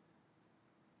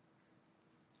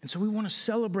 And so we want to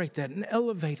celebrate that and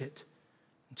elevate it.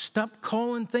 And stop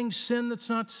calling things sin that's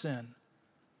not sin.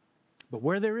 But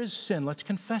where there is sin, let's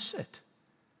confess it.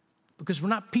 Because we're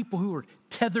not people who are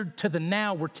tethered to the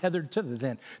now, we're tethered to the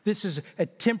then. This is a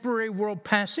temporary world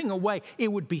passing away.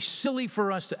 It would be silly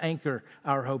for us to anchor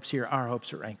our hopes here. Our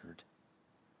hopes are anchored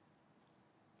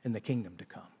in the kingdom to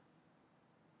come.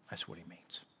 That's what he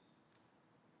means.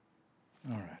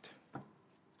 All right.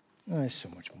 Well, there's so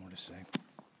much more to say.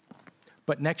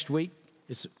 But next week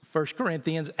is 1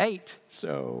 Corinthians 8,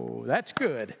 so that's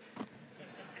good.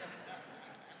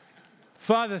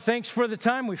 Father, thanks for the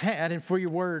time we've had and for your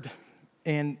word.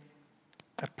 And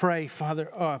I pray, Father,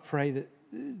 I pray that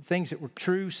things that were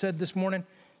true said this morning,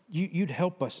 you'd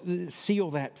help us seal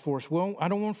that for us. Well, I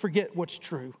don't want to forget what's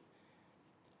true.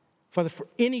 Father, for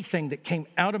anything that came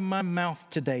out of my mouth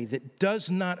today that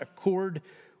does not accord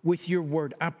with your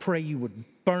word, I pray you would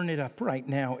burn it up right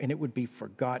now and it would be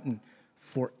forgotten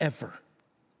forever.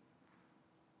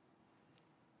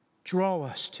 Draw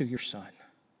us to your Son.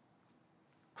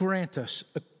 Grant us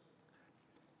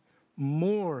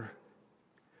more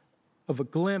of a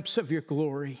glimpse of your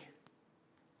glory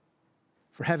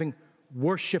for having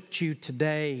worshiped you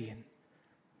today and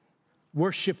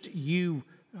worshiped you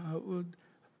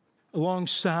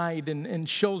alongside and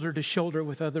shoulder to shoulder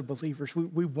with other believers.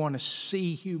 We want to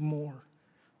see you more.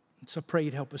 And so I pray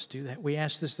you'd help us do that. We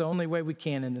ask this the only way we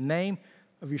can in the name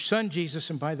of your Son,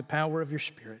 Jesus, and by the power of your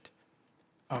Spirit.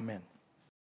 Amen.